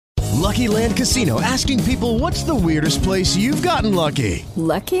Lucky Land Casino, asking people, what's the weirdest place you've gotten lucky?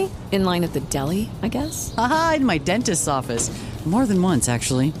 Lucky? In line at the deli, I guess? Aha, in my dentist's office. More than once,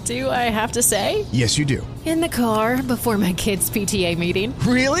 actually. Do I have to say? Yes, you do. In the car before my kids' PTA meeting.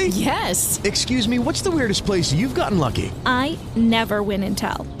 Really? Yes. Excuse me, what's the weirdest place you've gotten lucky? I never win and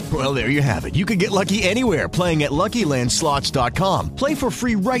tell. Well, there you have it. You can get lucky anywhere, playing at LuckyLandSlots.com. Play for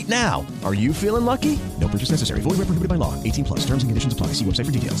free right now. Are you feeling lucky? No purchase necessary. Void where prohibited by law. 18 plus. Terms and conditions apply. See website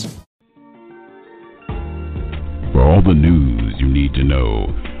for details. For all the news you need to know,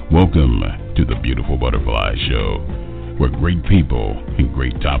 welcome to the Beautiful Butterfly Show, where great people and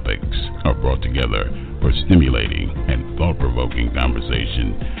great topics are brought together for stimulating and thought-provoking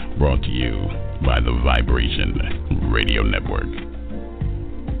conversation, brought to you by the Vibration Radio Network.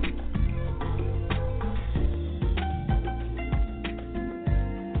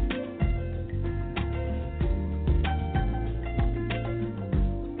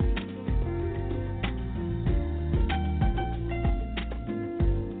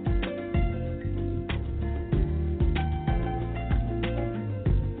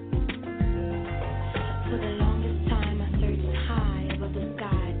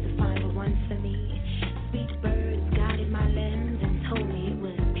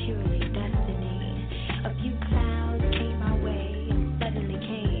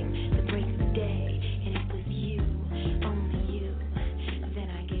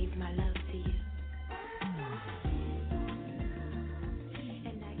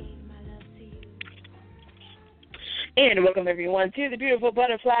 And welcome, everyone, to the Beautiful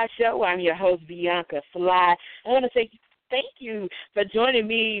Butterfly Show. I'm your host, Bianca Fly. I want to say thank you for joining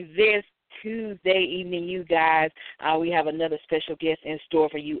me this Tuesday evening, you guys. We have another special guest in store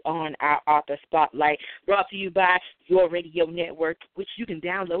for you on our Author Spotlight, brought to you by Your Radio Network, which you can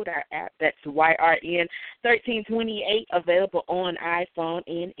download our app. That's YRN 1328, available on iPhone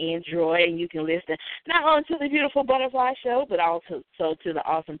and Android. And you can listen not only to the Beautiful Butterfly Show, but also to the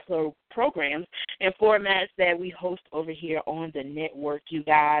awesome programs and formats that we host over here on the network, you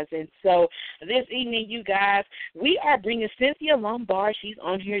guys. And so this evening, you guys, we are bringing Cynthia Lombard. She's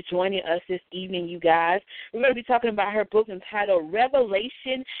on here joining us this evening, you guys. We're going to be talking about her book entitled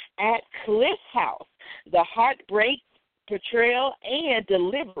Revelation at Cliff's House, The Heartbreak, Betrayal, and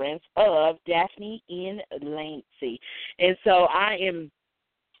Deliverance of Daphne and Lancy. And so I am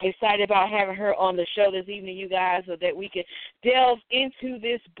excited about having her on the show this evening, you guys, so that we can delve into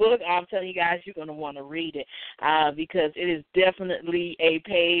this book. I'm telling you guys, you're going to want to read it because it is definitely a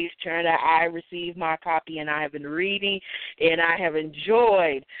page turner. I received my copy, and I have been reading, and I have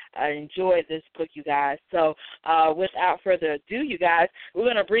enjoyed this book, you guys. So without further ado, you guys, we're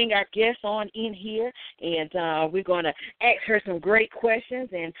going to bring our guest on in here, and we're going to ask her some great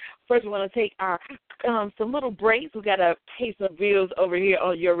questions. And first, we're going to take our some little breaks. We got to pay some bills over here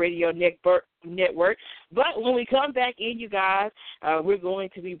on Your Radio Network. But when we come back in, you guys, we're going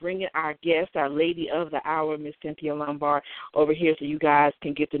to be bringing our guest, our lady of the hour, Miss Cynthia Lombard, over here so you guys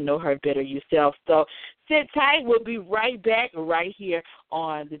can get to know her better yourself. So sit tight. We'll be right back right here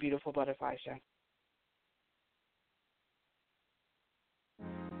on the Beautiful Butterfly Show.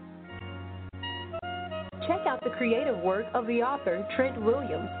 Check out the creative work of the author Trent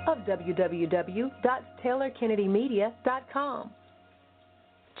Williams of www.taylorkennedymedia.com.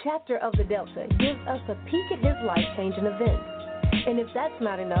 Chapter of the Delta gives us a peek at his life-changing events. And if that's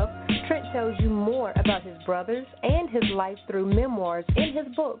not enough, Trent tells you more about his brothers and his life through memoirs in his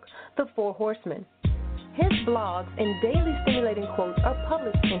book, The Four Horsemen. His blogs and daily stimulating quotes are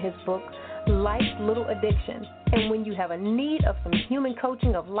published in his book, Life's Little Addiction. And when you have a need of some human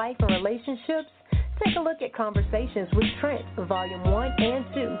coaching of life and relationships, take a look at Conversations with Trent, Volume 1 and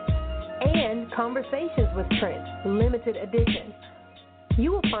 2, and Conversations with Trent, Limited Edition.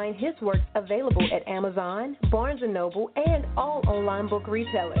 You will find his works available at Amazon, Barnes & Noble, and all online book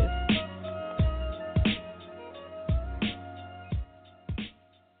retailers.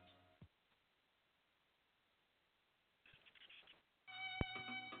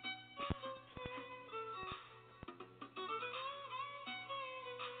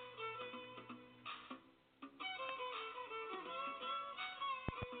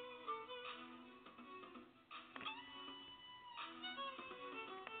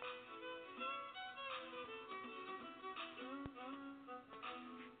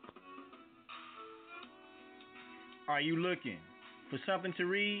 Are you looking for something to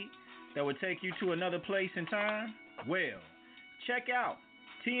read that will take you to another place in time? Well, check out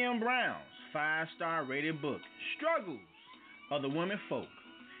T.M. Brown's 5-star rated book, Struggles of the Women Folk.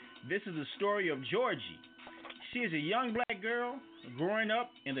 This is the story of Georgie. She is a young black girl growing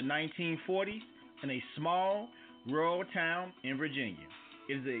up in the 1940s in a small rural town in Virginia.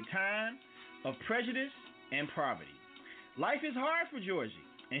 It is a time of prejudice and poverty. Life is hard for Georgie,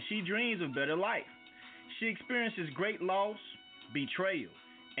 and she dreams of better life. She experiences great loss, betrayal,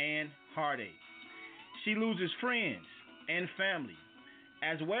 and heartache. She loses friends and family,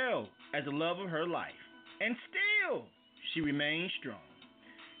 as well as the love of her life. And still, she remains strong.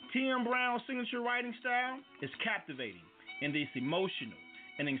 T.M. Brown's signature writing style is captivating in this emotional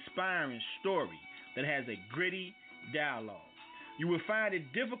and inspiring story that has a gritty dialogue. You will find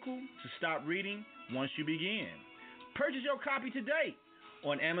it difficult to stop reading once you begin. Purchase your copy today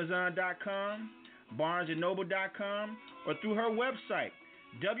on Amazon.com, BarnesandNoble.com, or through her website,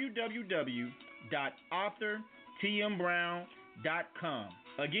 www.authortmbrown.com.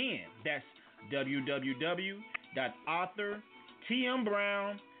 Again, that's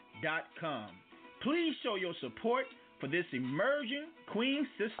www.authortmbrown.com. Please show your support for this emerging Queen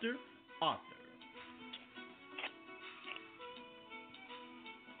Sister author.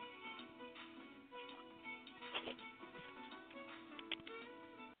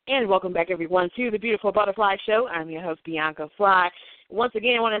 And welcome back, everyone, to the Beautiful Butterfly Show. I'm your host, Bianca Fly. Once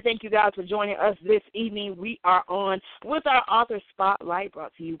again, I want to thank you guys for joining us this evening. We are on with our Author Spotlight,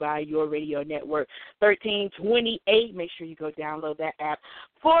 brought to you by your radio network, 1328. Make sure you go download that app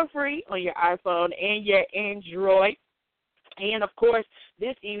for free on your iPhone and your Android. And, of course,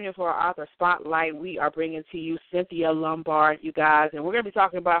 this evening for our Author Spotlight, we are bringing to you Cynthia Lombard, you guys, and we're going to be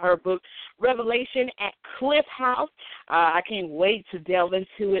talking about her book, Revelation at Cliff House. I can't wait to delve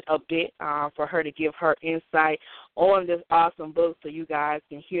into it a bit for her to give her insight on this awesome book so you guys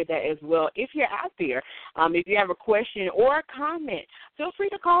can hear that as well. If you're out there, if you have a question or a comment, feel free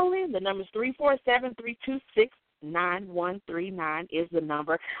to call in. The number is 347-326-9139 is the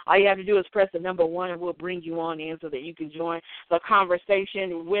number. All you have to do is press the number 1 and we'll bring you on in so that you can join the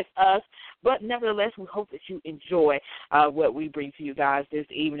conversation with us. But nevertheless, we hope that you enjoy what we bring to you guys this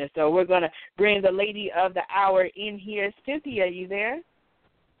evening. So we're going to bring the lady of the hour in here. Cynthia, you there?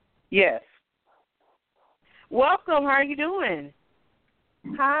 Yes. Welcome. How are you doing?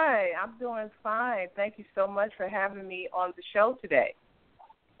 Hi, I'm doing fine. Thank you so much for having me on the show today.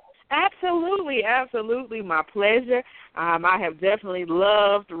 Absolutely, absolutely. My pleasure. I have definitely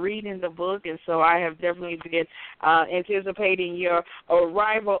loved reading the book, and so I have definitely been anticipating your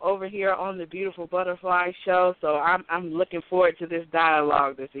arrival over here on the Beautiful Butterfly Show. So I'm looking forward to this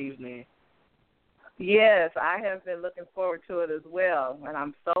dialogue this evening. Yes, I have been looking forward to it as well, and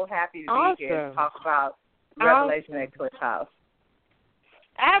I'm so happy to be here to talk about Revelation at Cliff House.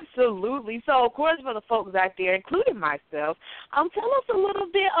 Absolutely. So, of course, for the folks out there, including myself, tell us a little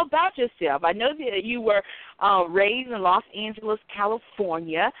bit about yourself. I know that you were raised in Los Angeles,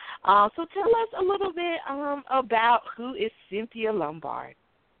 California. So tell us a little bit about who is Cynthia Lombard.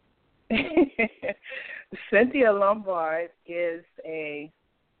 Cynthia Lombard is a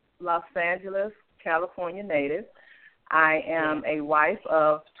Los Angeles, California native. I am a wife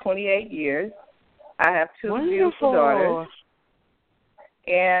of 28 years. I have 2 beautiful daughters.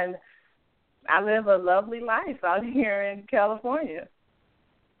 And I live a lovely life out here in California.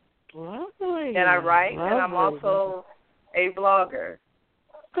 Lovely. And I write, and I'm also a blogger,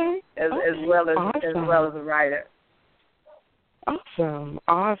 as well as a writer. Awesome.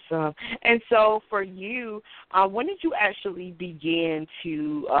 And so for you, when did you actually begin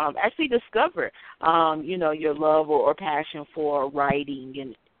to actually discover, your love or passion for writing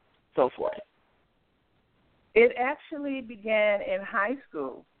and so forth? It actually began in high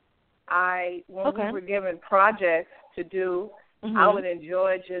school. When we were given projects to do, I would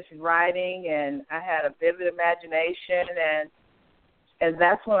enjoy just writing, and I had a vivid imagination, and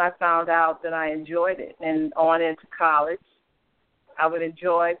that's when I found out that I enjoyed it. And on into college, I would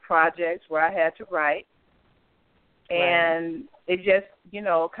enjoy projects where I had to write, and it just,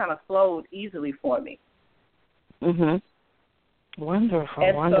 kind of flowed easily for me. Wonderful,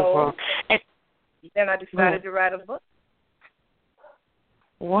 and wonderful. So, then I decided to write a book.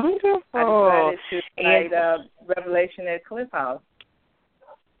 Wonderful. I decided to write Revelation at Cliff House.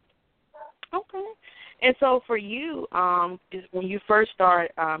 Okay. And so for you, when you first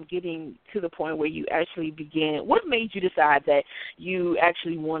start getting to the point where you actually began, what made you decide that you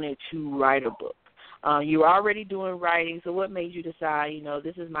actually wanted to write a book? You were already doing writing, so what made you decide,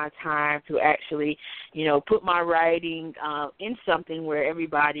 this is my time to actually, put my writing in something where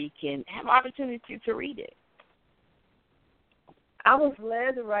everybody can have opportunity to read it? I was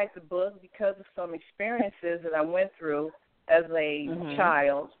led to write the book because of some experiences that I went through as a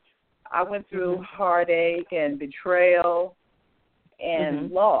child. I went through heartache and betrayal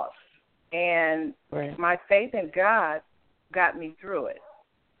and loss, and my faith in God got me through it.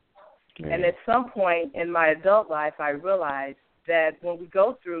 And at some point in my adult life, I realized that when we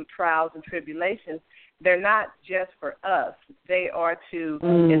go through trials and tribulations, they're not just for us. They are to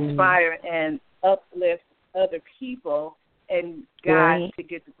inspire and uplift other people and God to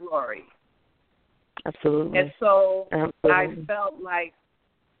get the glory. Absolutely. And so I felt like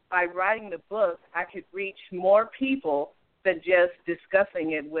by writing the book, I could reach more people than just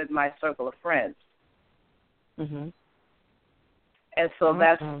discussing it with my circle of friends. Mm-hmm. And so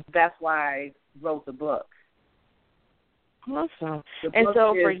that's why I wrote the book. Awesome. And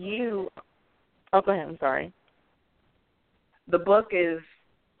so for you, go ahead, I'm sorry. The book is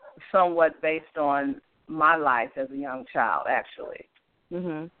somewhat based on my life as a young child, actually.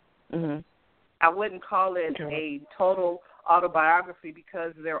 Mm-hmm. Mm-hmm. I wouldn't call it a total autobiography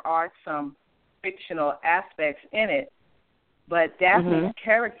because there are some fictional aspects in it, but Daphne's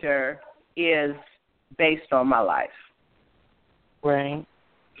character is based on my life. Right.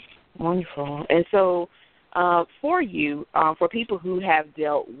 Wonderful. And so for you, for people who have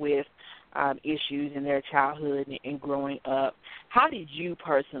dealt with issues in their childhood and growing up, how did you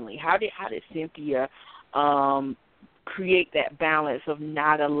personally, how did Cynthia create that balance of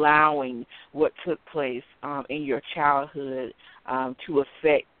not allowing what took place in your childhood to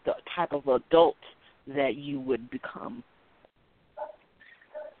affect the type of adult that you would become?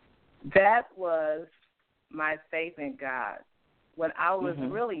 That was my faith in God. When I was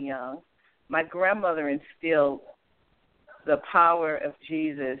really young, my grandmother instilled the power of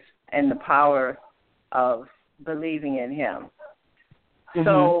Jesus and the power of believing in him.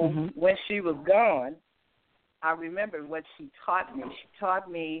 So when she was gone, I remember what she taught me. She taught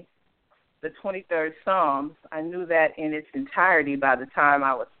me the 23rd Psalms. I knew that in its entirety by the time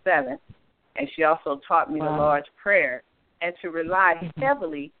I was 7. And she also taught me the Lord's Prayer and to rely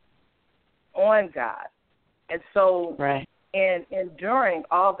heavily on God. And so in enduring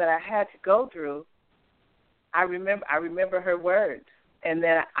all that I had to go through, I remember her words. And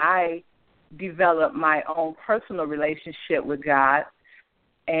then I developed my own personal relationship with God,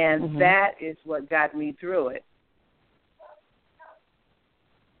 and that is what got me through it.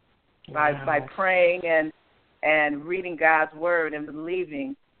 By praying and reading God's word and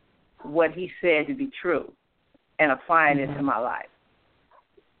believing what he said to be true and applying it to my life.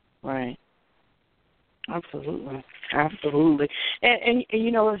 Right. Absolutely. Absolutely. And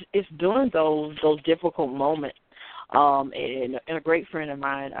you know, it's during those difficult moments. And a great friend of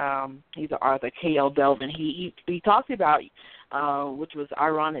mine, he's an author, K.L. Belvin, he talked about, which was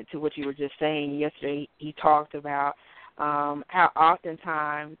ironic to what you were just saying yesterday, he talked about how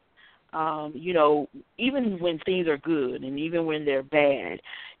oftentimes, you know, even when things are good and even when they're bad,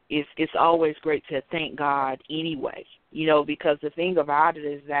 it's always great to thank God anyway, you know, because the thing about it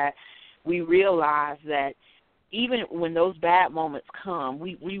is that we realize that even when those bad moments come,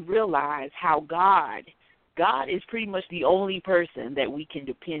 we realize how God is pretty much the only person that we can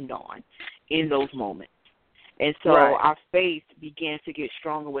depend on in those moments. And so our faith begins to get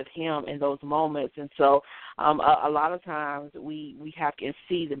stronger with him in those moments. And so a lot of times we have to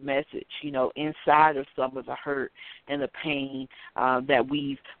see the message, you know, inside of some of the hurt and the pain that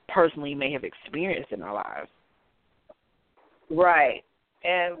we personally may have experienced in our lives. Right.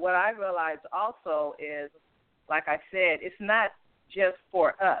 And what I realized also is, like I said, it's not just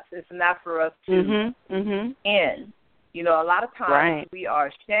for us. It's not for us to end. You know, a lot of times we are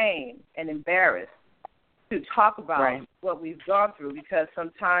ashamed and embarrassed to talk about what we've gone through because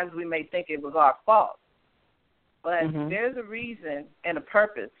sometimes we may think it was our fault. But there's a reason and a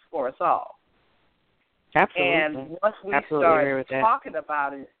purpose for us all. Absolutely. And once we start talking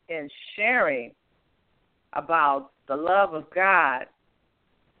about it and sharing about the love of God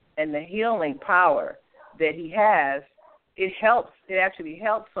and the healing power that he has, it actually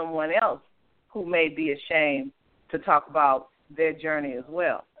helps someone else who may be ashamed to talk about their journey as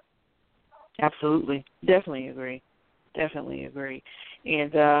well. Absolutely. Definitely agree.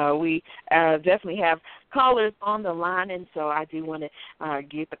 And we definitely have callers on the line, and so I do want to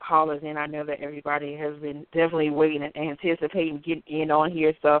get the callers in. I know that everybody has been definitely waiting and anticipating getting in on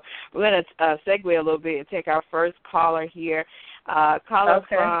here, so we're going to segue a little bit and take our first caller here. Caller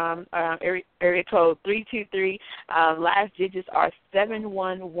from area code 323. Last digits are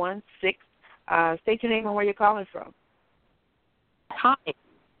 7116. State your name and where you're calling from.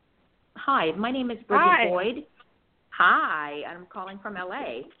 Hi, my name is Bridget Boyd. Hi, I'm calling from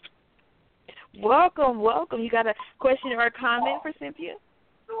L.A. Welcome. You got a question or a comment for Cynthia?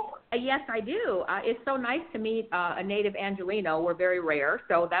 Yes, I do. It's so nice to meet a native Angelino. We're very rare,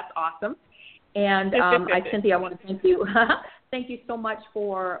 so that's awesome. And Cynthia, I want to thank you. Thank you so much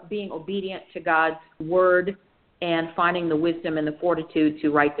for being obedient to God's word and finding the wisdom and the fortitude to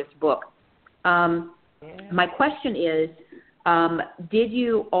write this book. My question is, did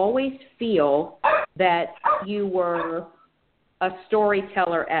you always feel that you were a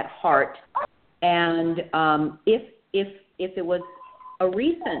storyteller at heart? And if it was a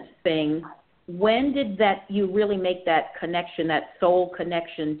recent thing, when did that you really make that connection, that soul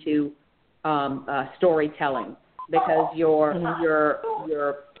connection to storytelling? Because your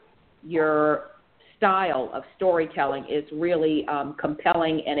style of storytelling is really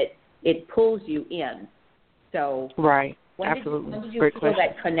compelling, and it pulls you in. So right, absolutely. When did you Great feel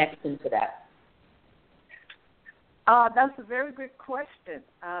question. that connection to that? That's a very good question.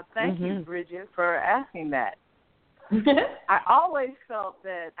 Thank you, Bridget, for asking that. I always felt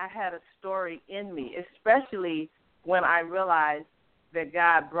that I had a story in me, especially when I realized that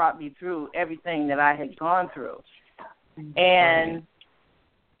God brought me through everything that I had gone through. And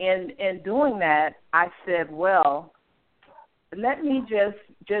in doing that, I said, well, let me just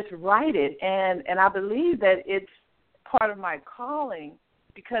write it. And I believe that it's part of my calling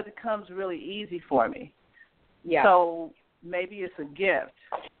because it comes really easy for me. Yeah. So maybe it's a gift.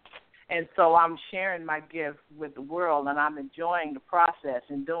 And so I'm sharing my gift with the world, and I'm enjoying the process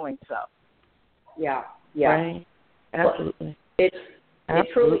in doing so. Yeah. Right. Absolutely. It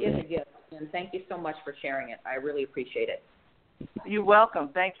truly is a gift, and thank you so much for sharing it. I really appreciate it. You're welcome.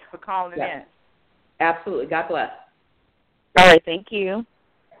 Thank you for calling in. Absolutely. God bless. All right. Thank you.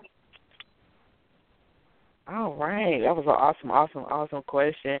 All right. That was an awesome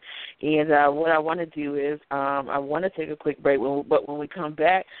question. And what I want to do is I want to take a quick break. But when we come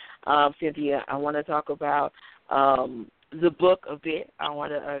back, Cynthia, I want to talk about the book a bit. I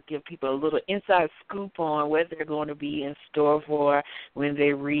want to give people a little inside scoop on what they're going to be in store for when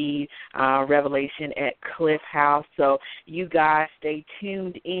they read Revelation at Cliff House. So you guys stay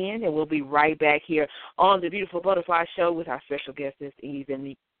tuned in, and we'll be right back here on the Beautiful Butterfly Show with our special guest this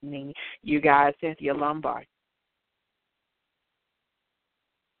evening, you guys, Cynthia Lombard.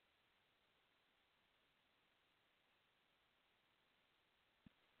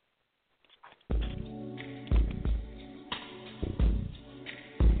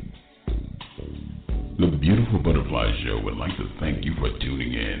 The Beautiful Butterfly Show would like to thank you for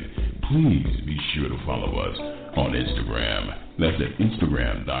tuning in. Please be sure to follow us on Instagram. That's at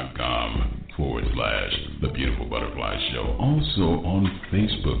Instagram.com/The Beautiful Butterfly Show. Also on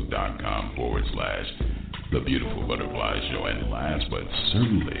Facebook.com/The Beautiful Butterfly Show. And last but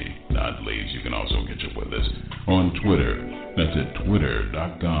certainly not least, you can also catch up with us on Twitter. That's at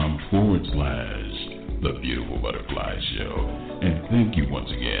Twitter.com/The Beautiful Butterfly Show. And thank you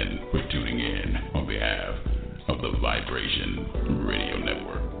once again for tuning in on behalf of the Vibration Radio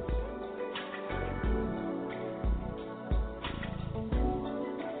Network.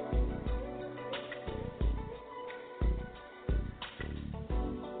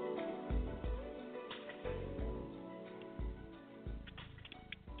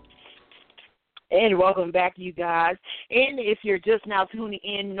 And welcome back, you guys. And if you're just now tuning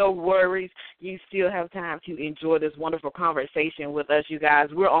in, no worries. You still have time to enjoy this wonderful conversation with us, you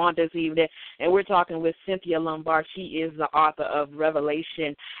guys. We're on this evening, and we're talking with Cynthia Lombard. She is the author of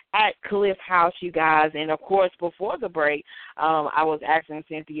Revelation at Cliff House, you guys. And, of course, before the break, I was asking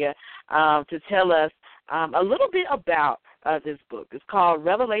Cynthia to tell us a little bit about this book. It's called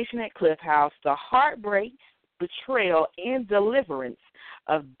Revelation at Cliff House, The Heartbreak, Betrayal, and Deliverance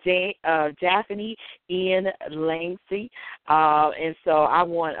of Daphne and Lancy. And so I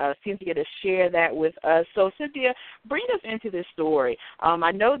want Cynthia to share that with us. So, Cynthia, bring us into this story.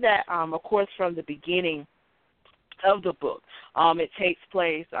 I know that, of course, from the beginning of the book, it takes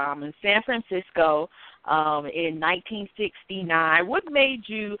place in San Francisco in 1969. What made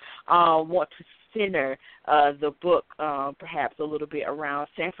you want to center the book perhaps a little bit around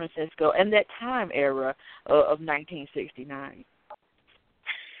San Francisco and that time era of 1969?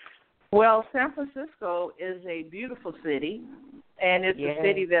 Well, San Francisco is a beautiful city, and it's a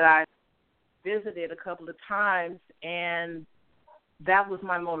city that I visited a couple of times, and that was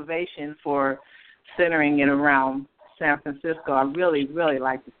my motivation for centering it around San Francisco. I really, really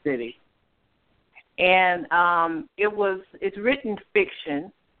like the city. And it's written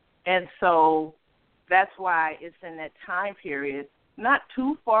fiction, and so that's why it's in that time period, not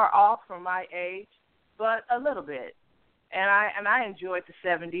too far off from my age, but a little bit. And I enjoyed the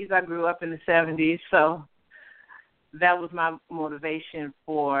 70s. I grew up in the 70s, so that was my motivation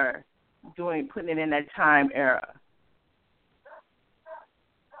for putting it in that time era.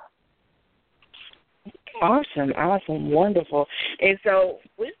 Awesome, wonderful. And so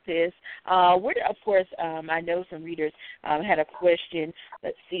with this, of course, I know some readers had a question.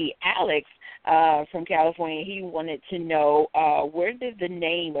 Let's see, Alex from California, he wanted to know where did the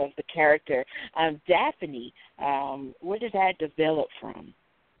name of the character Daphne, where did that develop from?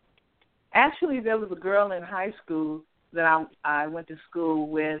 Actually, there was a girl in high school that I went to school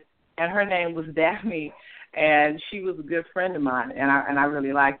with, and her name was Daphne, and she was a good friend of mine, and I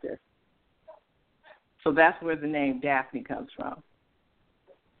really liked her. So that's where the name Daphne comes from.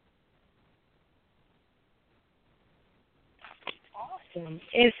 Awesome.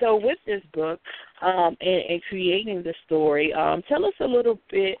 And so with this book and creating the story, tell us a little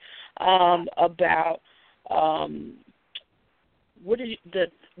bit about what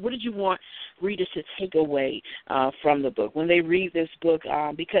did you want readers to take away from the book when they read this book,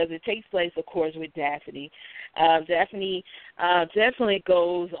 because it takes place, of course, with Daphne. Daphne definitely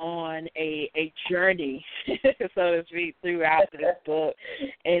goes on a journey, so to speak, throughout this book.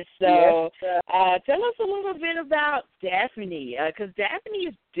 And so tell us a little bit about Daphne, because Daphne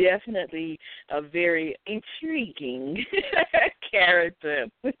is definitely a very intriguing character.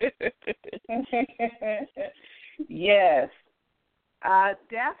 Yes.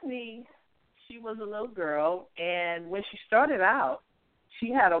 Daphne, she was a little girl, and when she started out,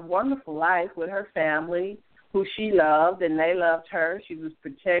 she had a wonderful life with her family, who she loved, and they loved her. She was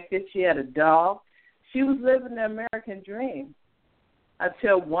protected. She had a dog. She was living the American dream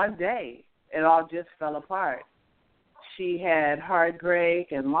until one day it all just fell apart. She had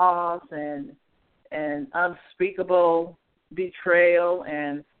heartbreak and loss and unspeakable betrayal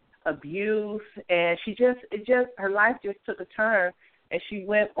and abuse, and her life just took a turn, and she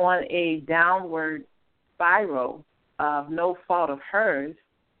went on a downward spiral of no fault of hers.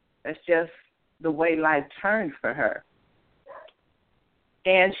 That's just the way life turned for her.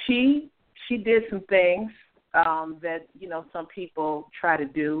 And she did some things that, some people try to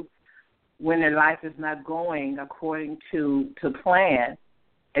do when their life is not going according to plan,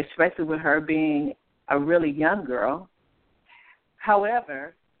 especially with her being a really young girl.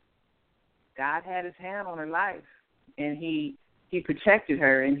 However, God had his hand on her life, and he protected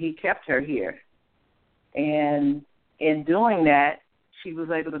her, and he kept her here. And in doing that, she was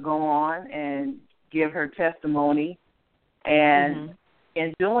able to go on and give her testimony, and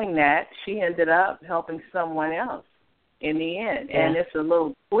in doing that, she ended up helping someone else in the end. Yeah. And it's a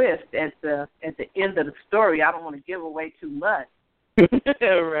little twist at the end of the story. I don't want to give away too much,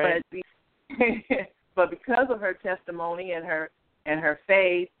 right? But because of her testimony and her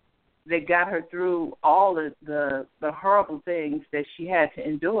faith, that got her through all the horrible things that she had to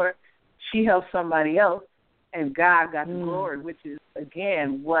endure, she helped somebody else, and God got the glory, which is,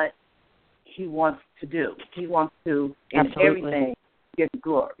 again, what he wants to do. He wants to, in everything, get the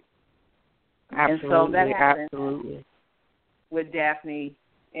glory. Absolutely. And so that happened with Daphne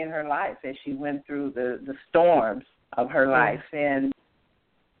in her life as she went through the storms of her life. And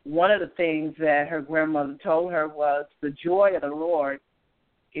one of the things that her grandmother told her was, the joy of the Lord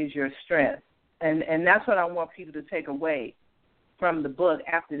is your strength. And that's what I want people to take away from the book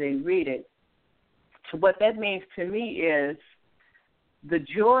after they read it. So what that means to me is the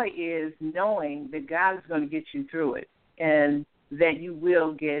joy is knowing that God is going to get you through it and that you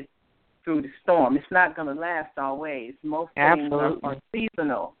will get through the storm. It's not going to last always. Most things are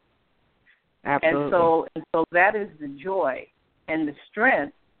seasonal. Absolutely. And so that is the joy. And the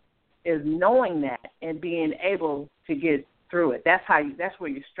strength is knowing that and being able to get through it. That's where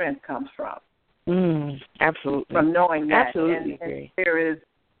your strength comes from. Absolutely. From knowing that. Absolutely. And there is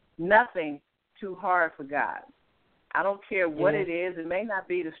nothing too hard for God. I don't care what it is. It may not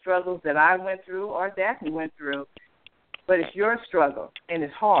be the struggles that I went through or Daphne went through, but it's your struggle, and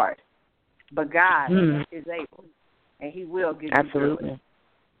it's hard. But God is able, and he will get you through it.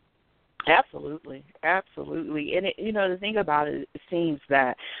 Absolutely. And, the thing about it seems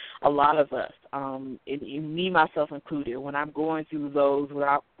that a lot of us, me, myself included, when I'm going through those, what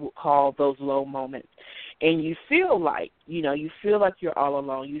I would call those low moments, and you feel like you're all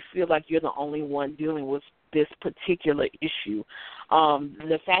alone. You feel like you're the only one dealing with this particular issue.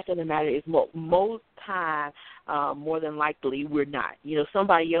 The fact of the matter is most time, more than likely, we're not.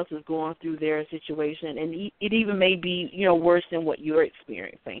 Somebody else is going through their situation, and it even may be, worse than what you're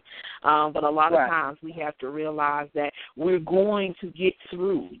experiencing. But a lot of times we have to realize that we're going to get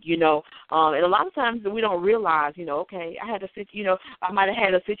through, and a lot of times we don't realize, okay, I might have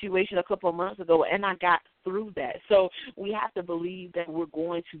had a situation a couple of months ago, and I got through that. So we have to believe that we're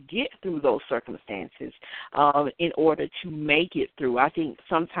going to get through those circumstances in order to make it through. I think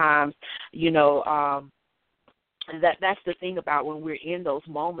sometimes, That's the thing about when we're in those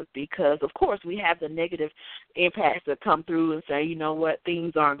moments, because, of course, we have the negative impacts that come through and say, you know what,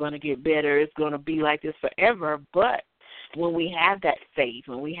 things aren't going to get better. It's going to be like this forever. But when we have that faith,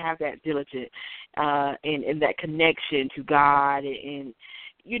 when we have that diligence and that connection to God, and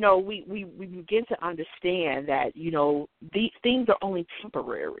you know, we begin to understand that, you know, these things are only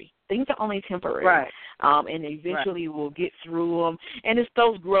temporary. Things are only temporary. Right. And eventually we'll get through them. And it's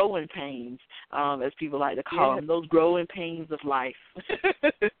those growing pains, as people like to call them, those growing pains of life.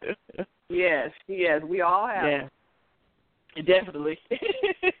 Yes, we all have. Yeah. Definitely.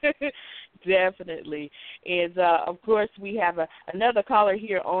 Definitely. And, of course, we have another caller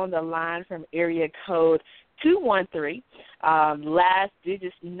here on the line from area code 213, last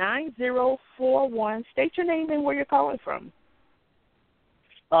digits 9041. State your name and where you're calling from.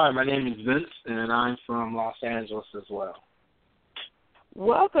 Hi, my name is Vince, and I'm from Los Angeles as well.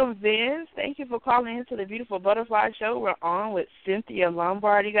 Welcome, Vince. Thank you for calling into the Beautiful Butterfly Show. We're on with Cynthia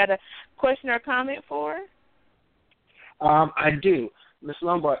Lombard. You got a question or comment for her? I do. Ms.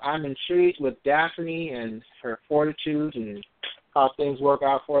 Lombard, I'm intrigued with Daphne and her fortitude and how things work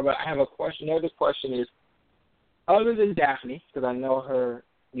out for her, but I have a question. The other question is, other than Daphne, because I know her,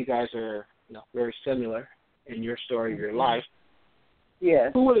 you guys are very similar in your story of your life.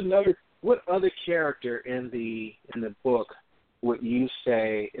 Yes. What other character in the book would you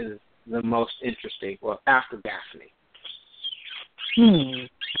say is the most interesting? Well, after Daphne.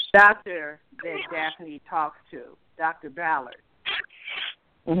 Doctor that Daphne talks to, Dr. Ballard.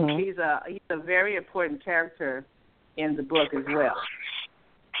 Mm-hmm. He's a very important character in the book as well.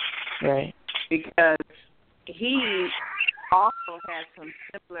 Right. Because he also had some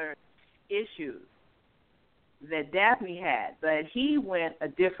similar issues that Daphne had, but he went a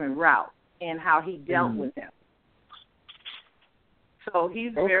different route in how he dealt with them. So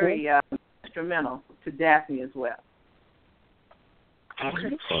he's very instrumental to Daphne as well.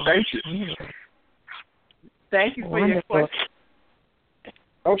 Okay. Thank you. Thank you for your question.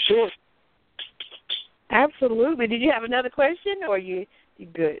 Oh, sure. Absolutely. Did you have another question, or you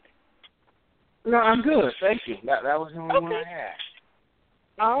good? No, I'm good. Thank you. That was the only one I had.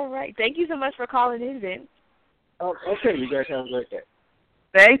 All right. Thank you so much for calling in, Vince. Oh, okay. You guys have a great day.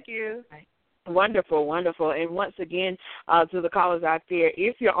 Thank you. Wonderful, wonderful. And once again, to the callers out there,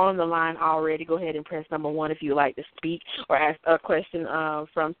 if you're on the line already, go ahead and press number 1 if you'd like to speak or ask a question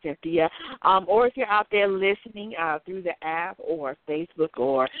from Cynthia. Or if you're out there listening through the app or Facebook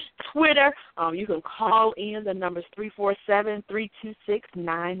or Twitter, you can call in. The number's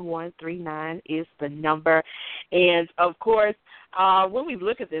 347-326-9139 is the number. And, of course, when we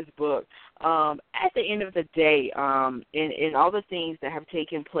look at this book, at the end of the day, in all the things that have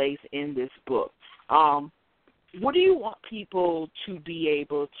taken place in this book, what do you want people to be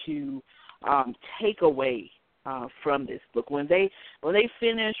able to take away from this book when they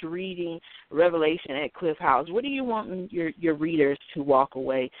finish reading Revelation at Cliff House? What do you want your readers to walk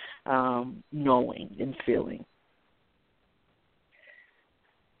away knowing and feeling?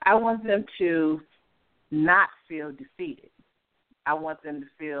 I want them to not feel defeated. I want them to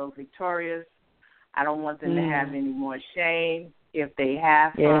feel victorious. I don't want them to have any more shame if they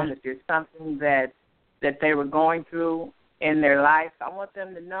have some, if there's something that they were going through in their life. I want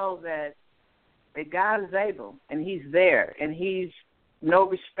them to know that God is able and he's there and he's no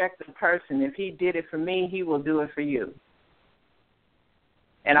respecter of person. If he did it for me, he will do it for you.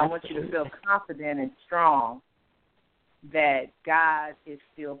 And I want you to feel confident and strong that God is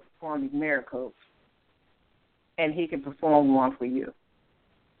still performing miracles and he can perform one for you.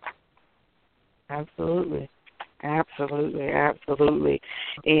 Absolutely. Absolutely. Absolutely.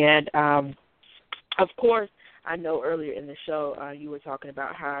 And, of course, I know earlier in the show you were talking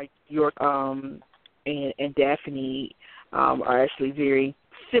about how York and Daphne are actually very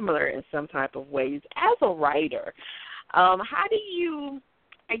similar in some type of ways. As a writer, how do you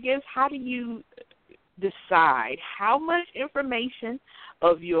decide how much information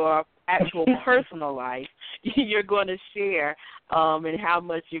of your actual personal life you're going to share and how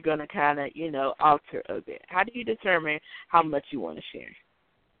much you're going to kind of, alter a bit? How do you determine how much you want to share?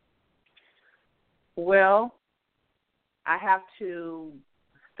 Well, I have to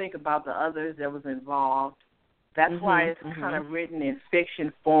think about the others that was involved. That's why it's kind of written in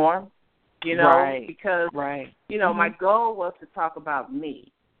fiction form, because, my goal was to talk about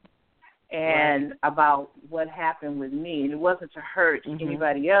me and about what happened with me. And it wasn't to hurt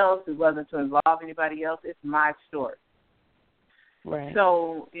anybody else. It wasn't to involve anybody else. It's my story. Right.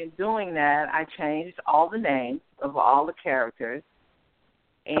 So in doing that, I changed all the names of all the characters.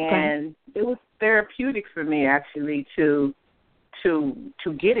 And it was therapeutic for me, actually, to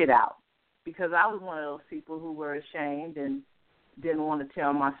get it out because I was one of those people who were ashamed and didn't want to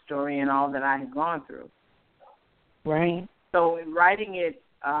tell my story and all that I had gone through. Right. So in writing it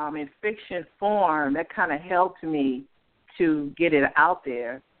in fiction form, that kind of helped me to get it out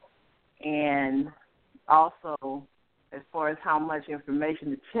there. And also, as far as how much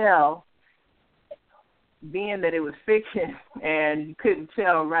information to tell, being that it was fiction and you couldn't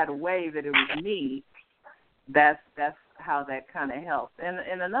tell right away that it was me, that's how that kind of helped.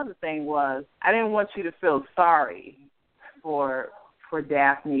 And another thing was, I didn't want you to feel sorry for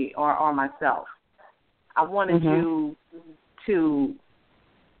Daphne or myself. I wanted you to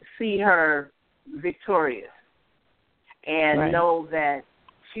see her victorious and know that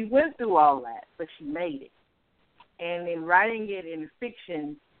she went through all that, but she made it. And in writing it in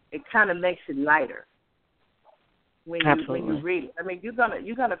fiction, it kind of makes it lighter when you read it. I mean, you're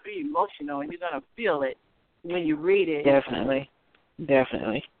gonna be emotional and you're gonna feel it when you read it. Definitely.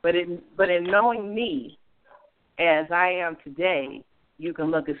 But in knowing me as I am today, you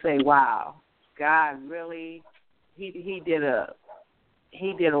can look and say, "Wow, God really, he did a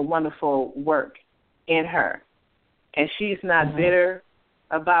wonderful work in her, and she's not bitter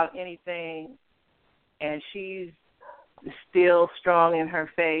about anything, and she's still strong in her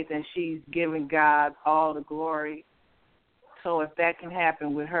faith, and she's giving God all the glory. So if that can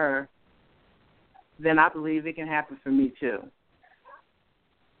happen with her, then I believe it can happen for me too."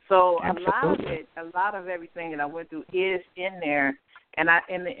 So a lot of everything that I went through is in there, and I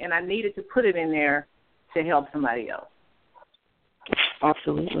needed to put it in there to help somebody else.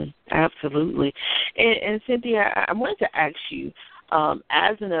 Absolutely. And Cynthia, I wanted to ask you,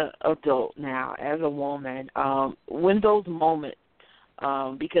 as an adult now, as a woman, when those moments,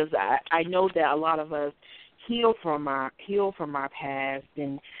 because I know that a lot of us heal from our past,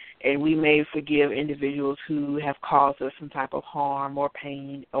 and we may forgive individuals who have caused us some type of harm or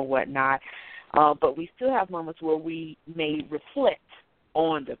pain or whatnot, but we still have moments where we may reflect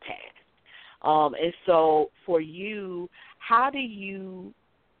on the past. And so for you, how do you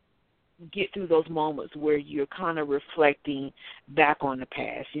get through those moments where you're kind of reflecting back on the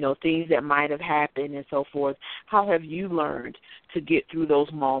past, things that might have happened and so forth? How have you learned to get through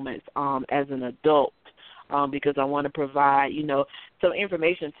those moments as an adult? Because I want to provide, some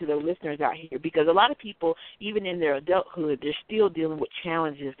information to the listeners out here, because a lot of people, even in their adulthood, they're still dealing with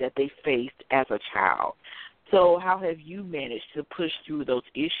challenges that they faced as a child. So how have you managed to push through those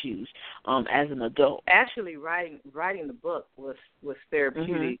issues as an adult? Actually, writing the book was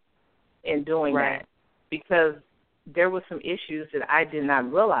therapeutic in doing that, because there were some issues that I did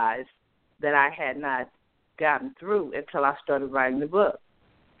not realize that I had not gotten through until I started writing the book.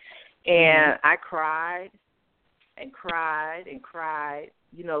 And I cried and cried and cried,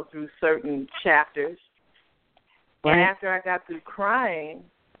 through certain chapters. And after I got through crying,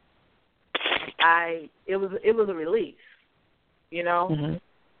 it was a release,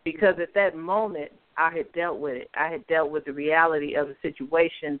 because at that moment I had dealt with it. I had dealt with the reality of the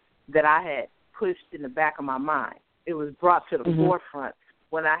situation that I had pushed in the back of my mind. It was brought to the forefront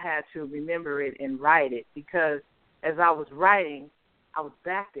when I had to remember it and write it, because as I was writing, I was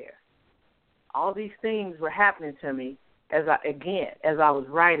back there. All these things were happening to me as I was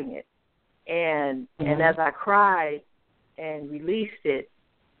writing it, and as I cried and released it,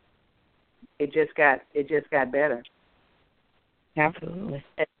 it just got better. Absolutely.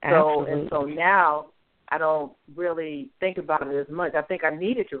 And so now I don't really think about it as much. I think I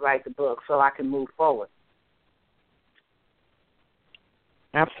needed to write the book so I can move forward.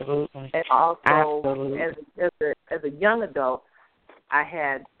 Absolutely. And also, as a young adult, I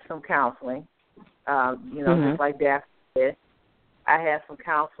had some counseling. Just like Daphne said, I had some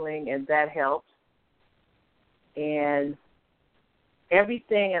counseling, and that helped. And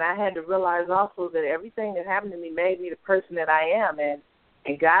I had to realize also that everything that happened to me made me the person that I am,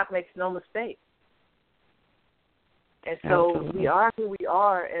 and God makes no mistake. And so we are who we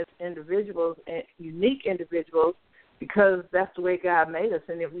are as individuals, and unique individuals, because that's the way God made us.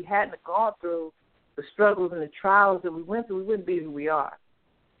 And if we hadn't gone through the struggles and the trials that we went through, we wouldn't be who we are.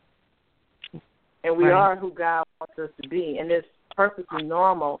 And we are who God wants us to be. And it's perfectly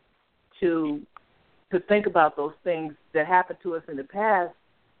normal to think about those things that happened to us in the past,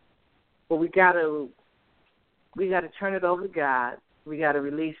 but we got to turn it over to God. We got to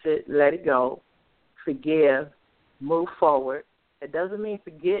release it, let it go, forgive, move forward. It doesn't mean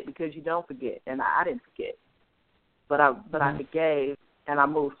forget, because you don't forget, and I didn't forget, but I forgave and I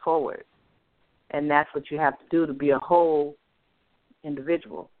moved forward, and that's what you have to do to be a whole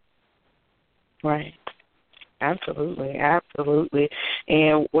individual. Right. Absolutely, absolutely.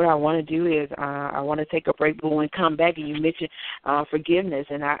 And what I want to do is I want to take a break, but when we come back, and you mentioned forgiveness,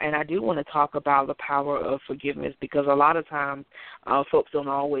 and I do want to talk about the power of forgiveness, because a lot of times folks don't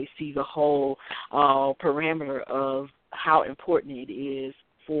always see the whole parameter of how important it is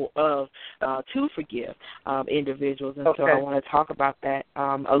to forgive individuals, and so I want to talk about that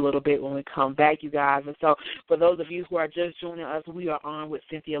a little bit when we come back, you guys. And so for those of you who are just joining us, we are on with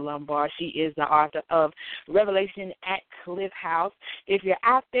Cynthia Lombard. She is the author of Revelation at Cliff House. If you're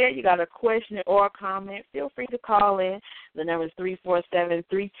out there, you got a question or a comment, feel free to call in. The number is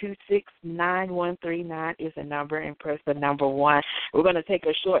 347-326-9139 is the number, and press the number 1. We're going to take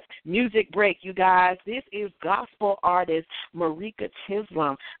a short music break, you guys. This is gospel artist Marika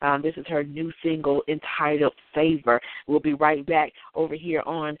Tislam. This is her new single entitled Favor. We'll be right back over here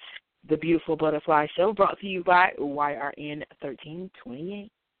on The Beautiful Butterfly Show, brought to you by YRN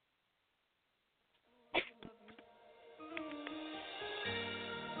 1328.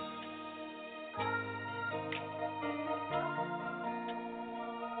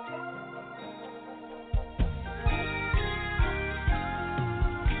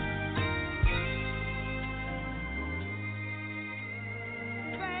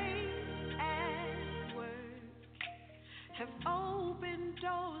 Have opened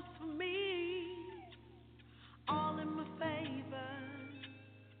doors for me, all in my favor,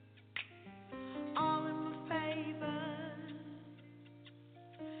 all in my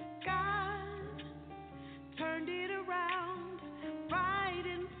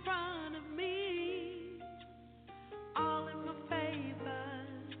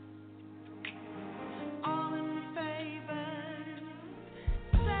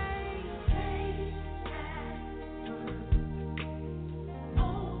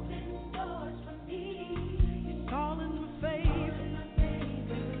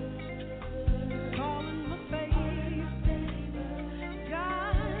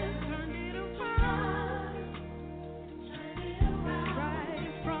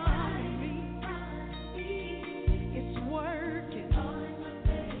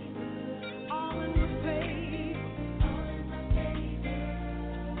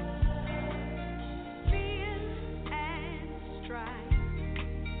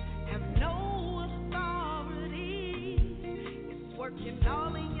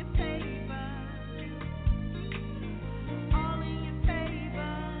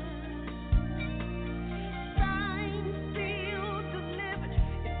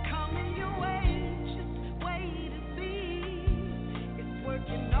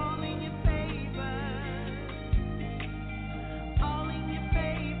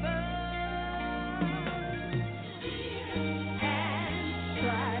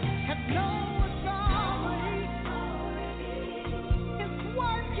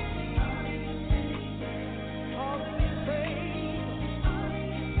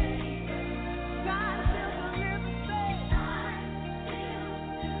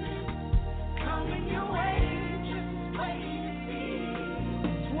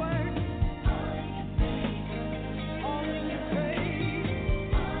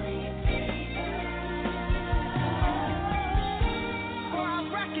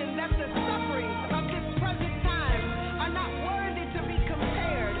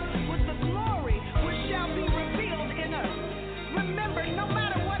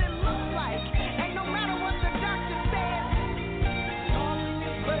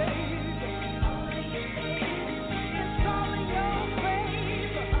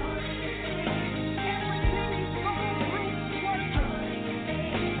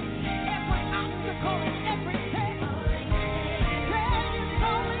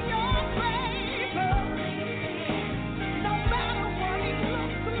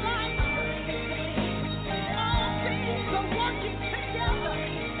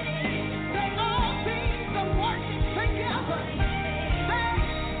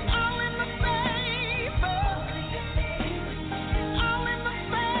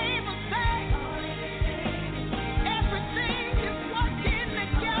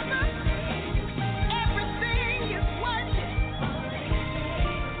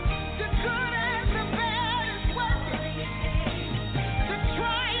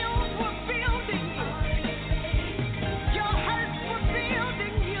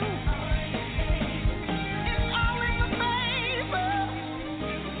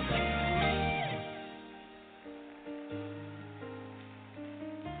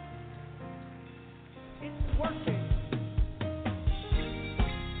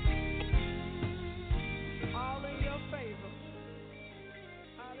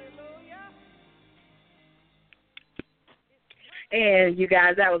And you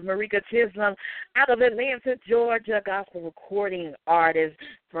guys, that was Marika Chisholm out of Atlanta, Georgia, gospel recording artist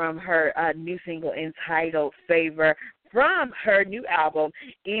from her new single entitled Favor, from her new album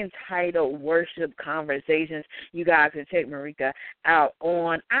entitled Worship Conversations. You guys can check Marika out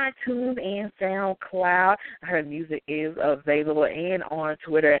on iTunes and SoundCloud. Her music is available, and on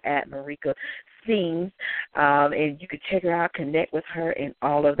Twitter at Marika Sings, and you can check her out, connect with her, and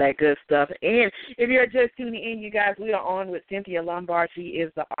all of that good stuff. And if you're just tuning in, you guys, we are on with Cynthia Lombard. She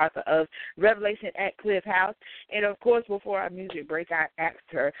is the author of Revelation at Cliff House. And, of course, before our music break, I asked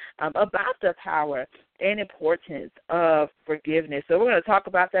her about the power and importance of forgiveness. So we're going to talk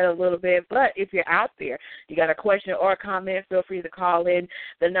about that a little bit. But if you're out there, you got a question or a comment, feel free to call in.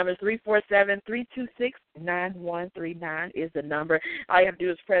 The number is 347-326-9139 is the number. All you have to do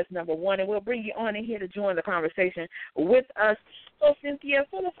is press number 1, and we'll bring you on in here to join the conversation with us. So, Cynthia,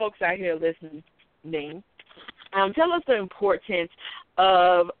 for the folks out here listening, tell us the importance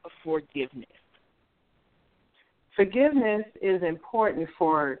of forgiveness. Forgiveness is important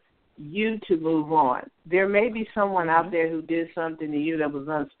for you to move on. There may be someone out there who did something to you that was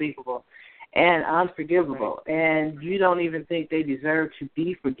unspeakable and unforgivable, and you don't even think they deserve to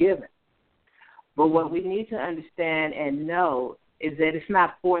be forgiven. But what we need to understand and know is that it's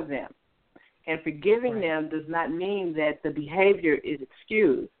not for them. And forgiving them does not mean that the behavior is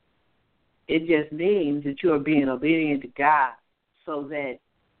excused. It just means that you are being obedient to God so that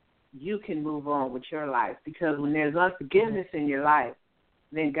you can move on with your life. Because when there's unforgiveness in your life,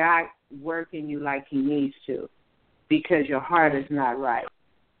 then God works in you like he needs to, because your heart is not right.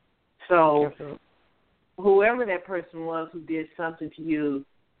 So whoever that person was who did something to you,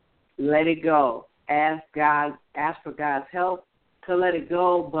 let it go. Ask for God's help to let it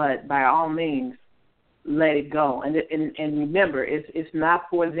go, but by all means, let it go. And remember, it's not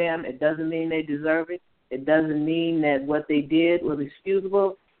for them. It doesn't mean they deserve it. It doesn't mean that what they did was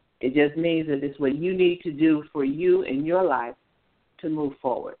excusable. It just means that it's what you need to do for you in your life to move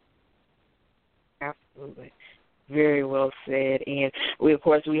forward. Absolutely. Very well said. And we, of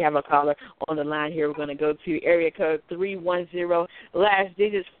course, we have a caller on the line here. We're going to go to area code 310, last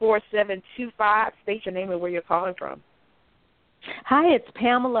digits 4725. State your name and where you're calling from. Hi, it's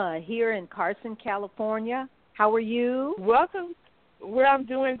Pamela here in Carson, California. How are you? Welcome. I'm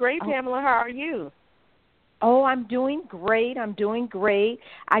doing great, Pamela. How are you? Oh, I'm doing great.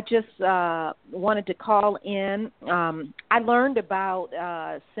 I just wanted to call in. I learned about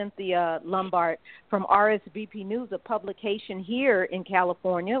Cynthia Lombard from RSVP News, a publication here in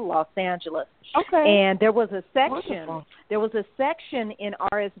California, Los Angeles. Okay. And there was a section. Wonderful. There was a section in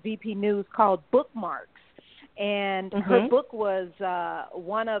RSVP News called Bookmarks. And her book was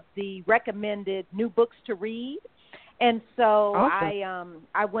one of the recommended new books to read. And so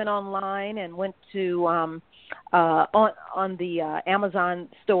I went online and went to on the Amazon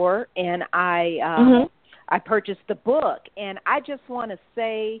store, and I purchased the book. And I just want to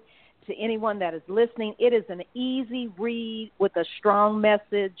say to anyone that is listening, it is an easy read with a strong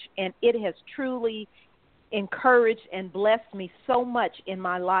message, and it has truly encouraged and blessed me so much in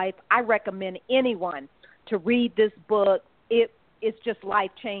my life. I recommend anyone to read this book. It's just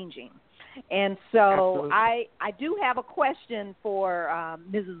life-changing. And so I do have a question for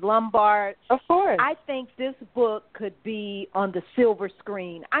Mrs. Lombard. Of course. I think this book could be on the silver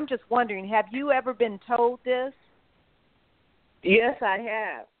screen. I'm just wondering, have you ever been told this? Yes, I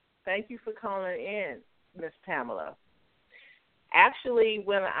have. Thank you for calling in, Miss Pamela. Actually,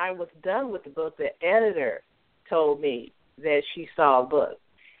 when I was done with the book, the editor told me that she saw a book.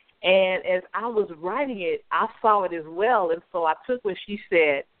 And as I was writing it, I saw it as well. And so I took what she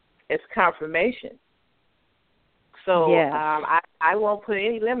said as confirmation. So yes. I won't put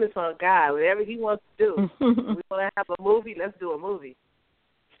any limits on God. Whatever he wants to do. We want to have a movie, let's do a movie.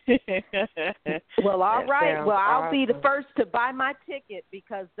 Well, all right. Well, I'll awesome. be the first to buy my ticket,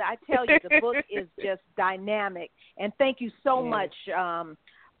 because I tell you, the book is just dynamic. And thank you so much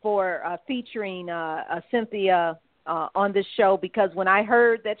for featuring Cynthia on this show, because when I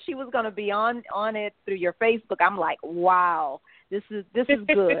heard that she was going to be on it through your Facebook, I'm like, wow, this is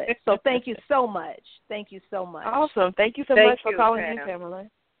good. So thank you so much. Thank you so much. Awesome. Thank you so much for calling in, Pamela.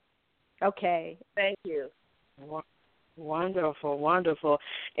 Okay. Thank you. Wonderful, wonderful.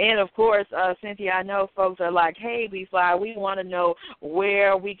 And, of course, Cynthia, I know folks are like, hey, B-Fly, we want to know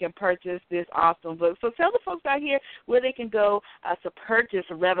where we can purchase this awesome book. So tell the folks out here where they can go to purchase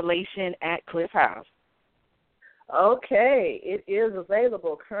Revelation at Cliff House. Okay. It is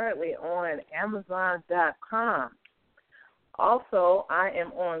available currently on Amazon.com. Also, I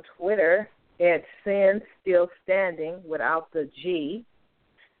am on Twitter at Sin Still Standing without the G.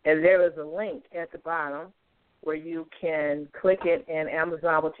 And there is a link at the bottom where you can click it and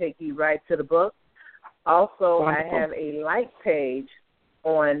Amazon will take you right to the book. Also, Wonderful. I have a like page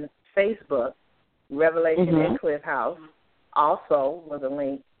on Facebook, Revelation and Cliff House, also with a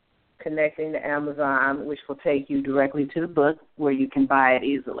link connecting to Amazon, which will take you directly to the book where you can buy it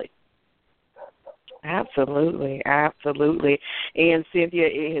easily. Absolutely, absolutely. And Cynthia,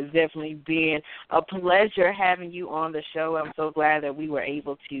 it has definitely been a pleasure having you on the show. I'm so glad that we were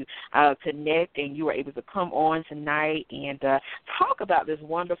able to connect and you were able to come on tonight and talk about this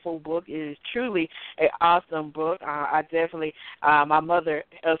wonderful book. It is truly an awesome book. I definitely, my mother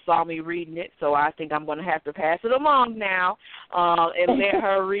saw me reading it, so I think I'm going to have to pass it along now and let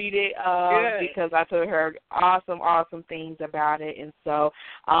her read it because I told her awesome things about it. And so,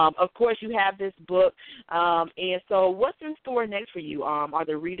 of course, you have this book. And so what's in store next for you? Are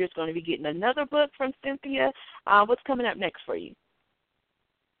the readers going to be getting another book from Cynthia? What's coming up next for you?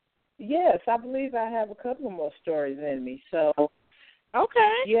 Yes, I believe I have a couple more stories in me. So,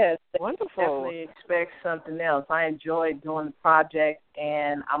 okay. Yes, wonderful. Definitely expect something else. I enjoyed doing the project,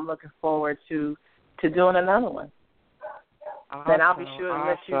 and I'm looking forward to doing another one. Awesome, and I'll be sure to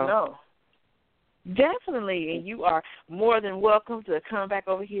let you know. Definitely, and you are more than welcome to come back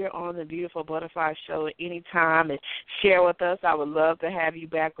over here on the Beautiful Butterfly Show at any time and share with us. I would love to have you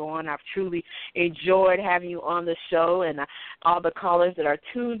back on. I've truly enjoyed having you on the show, and all the callers that are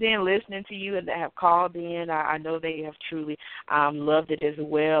tuned in, listening to you, and that have called in, I know they have truly loved it as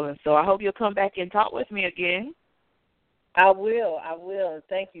well. And so I hope you'll come back and talk with me again. I will, and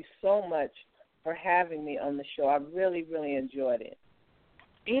thank you so much for having me on the show. I really, really enjoyed it.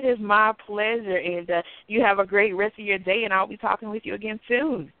 It is my pleasure, and you have a great rest of your day, and I'll be talking with you again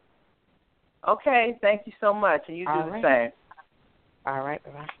soon. Okay, thank you so much, and you do the same. All right,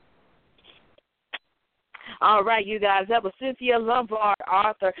 bye-bye. All right, you guys, that was Cynthia Lombard,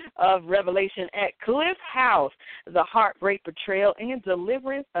 author of Revelation at Cliff House, The Heartbreak, Betrayal, and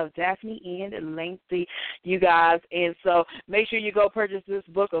Deliverance of Daphne and Lancy, you guys. And so make sure you go purchase this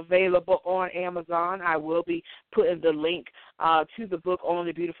book, available on Amazon. I will be putting the link to the book on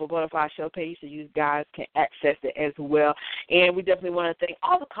the Beautiful Butterfly Show page so you guys can access it as well. And we definitely want to thank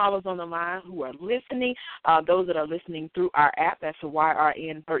all the callers on the line who are listening, those that are listening through our app, that's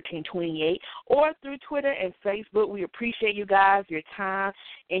YRN 1328, or through Twitter and Facebook. We appreciate you guys, your time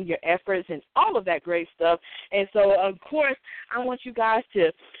and your efforts and all of that great stuff. And so, of course, I want you guys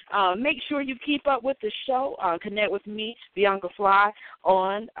to make sure you keep up with the show. Connect with me, Bianca Fly,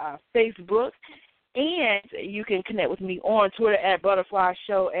 on Facebook. And you can connect with me on Twitter at Butterfly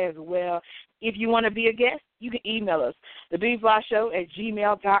Show as well. If you want to be a guest, you can email us,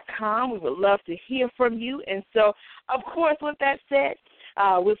 thebutterflyshow@gmail.com. We would love to hear from you. And so, of course, with that said,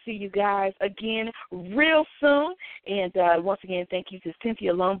 we'll see you guys again real soon. And once again, thank you to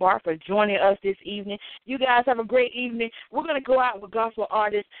Cynthia Lombard for joining us this evening. You guys have a great evening. We're going to go out with gospel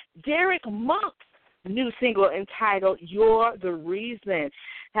artist Derek Monk's new single entitled You're the Reason.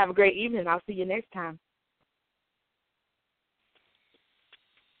 Have a great evening. I'll see you next time.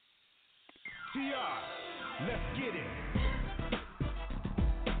 TR, let's get it.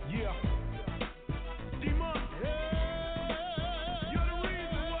 Yeah. D-Monk, you're the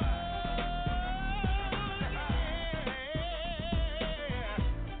reason why.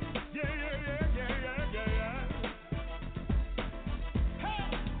 Yeah. Hey,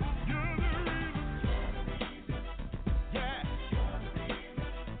 you're the reason. Yeah.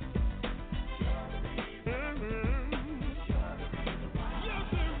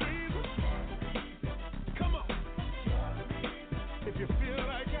 Come on.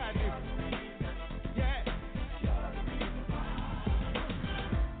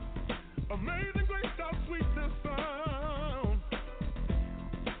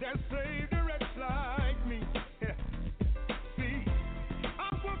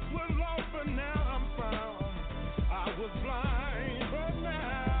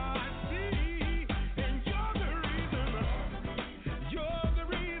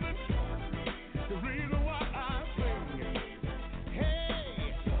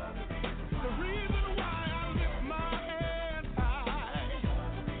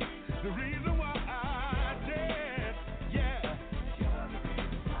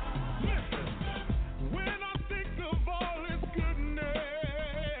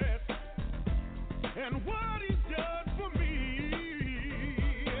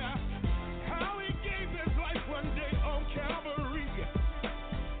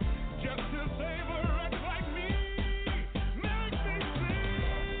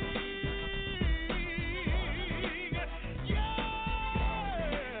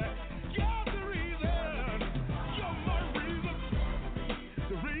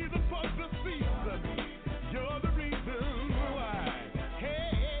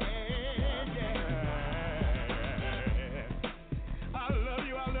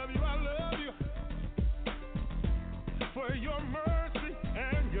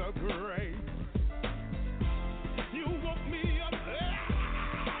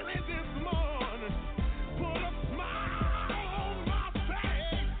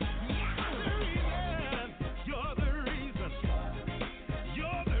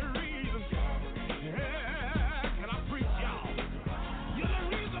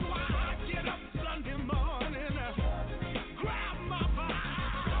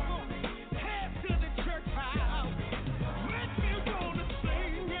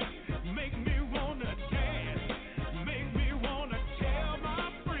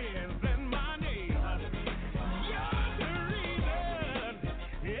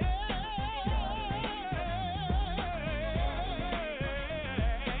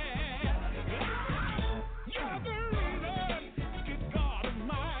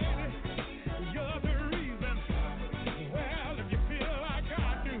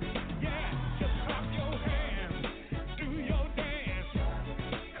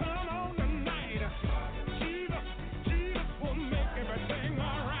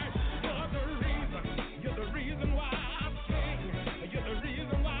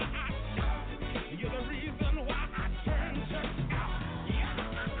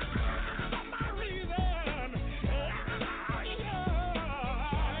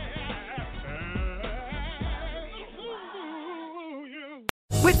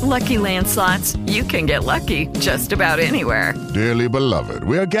 With Lucky Land Slots, you can get lucky just about anywhere. Dearly beloved,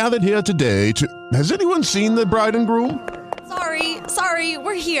 we are gathered here today to... Has anyone seen the bride and groom? Sorry,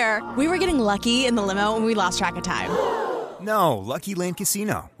 we're here. We were getting lucky in the limo and we lost track of time. No, Lucky Land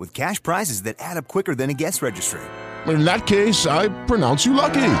Casino, with cash prizes that add up quicker than a guest registry. In that case, I pronounce you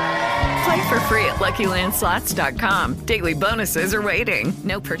lucky. Play for free at LuckyLandSlots.com. Daily bonuses are waiting.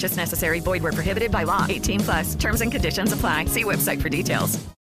 No purchase necessary. Void where prohibited by law. 18+. Terms and conditions apply. See website for details.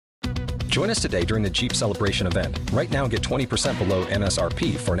 Join us today during the Jeep Celebration event. Right now, get 20% below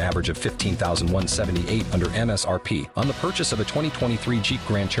MSRP for an average of $15,178 under MSRP on the purchase of a 2023 Jeep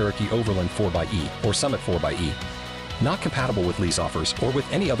Grand Cherokee Overland 4xE or Summit 4xE. Not compatible with lease offers or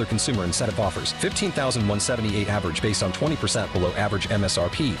with any other consumer incentive offers. $15,178 average based on 20% below average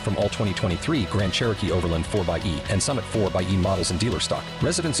MSRP from all 2023 Grand Cherokee Overland 4xE and Summit 4xE models in dealer stock.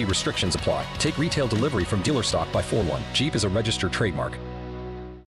 Residency restrictions apply. Take retail delivery from dealer stock by 4/1. Jeep is a registered trademark.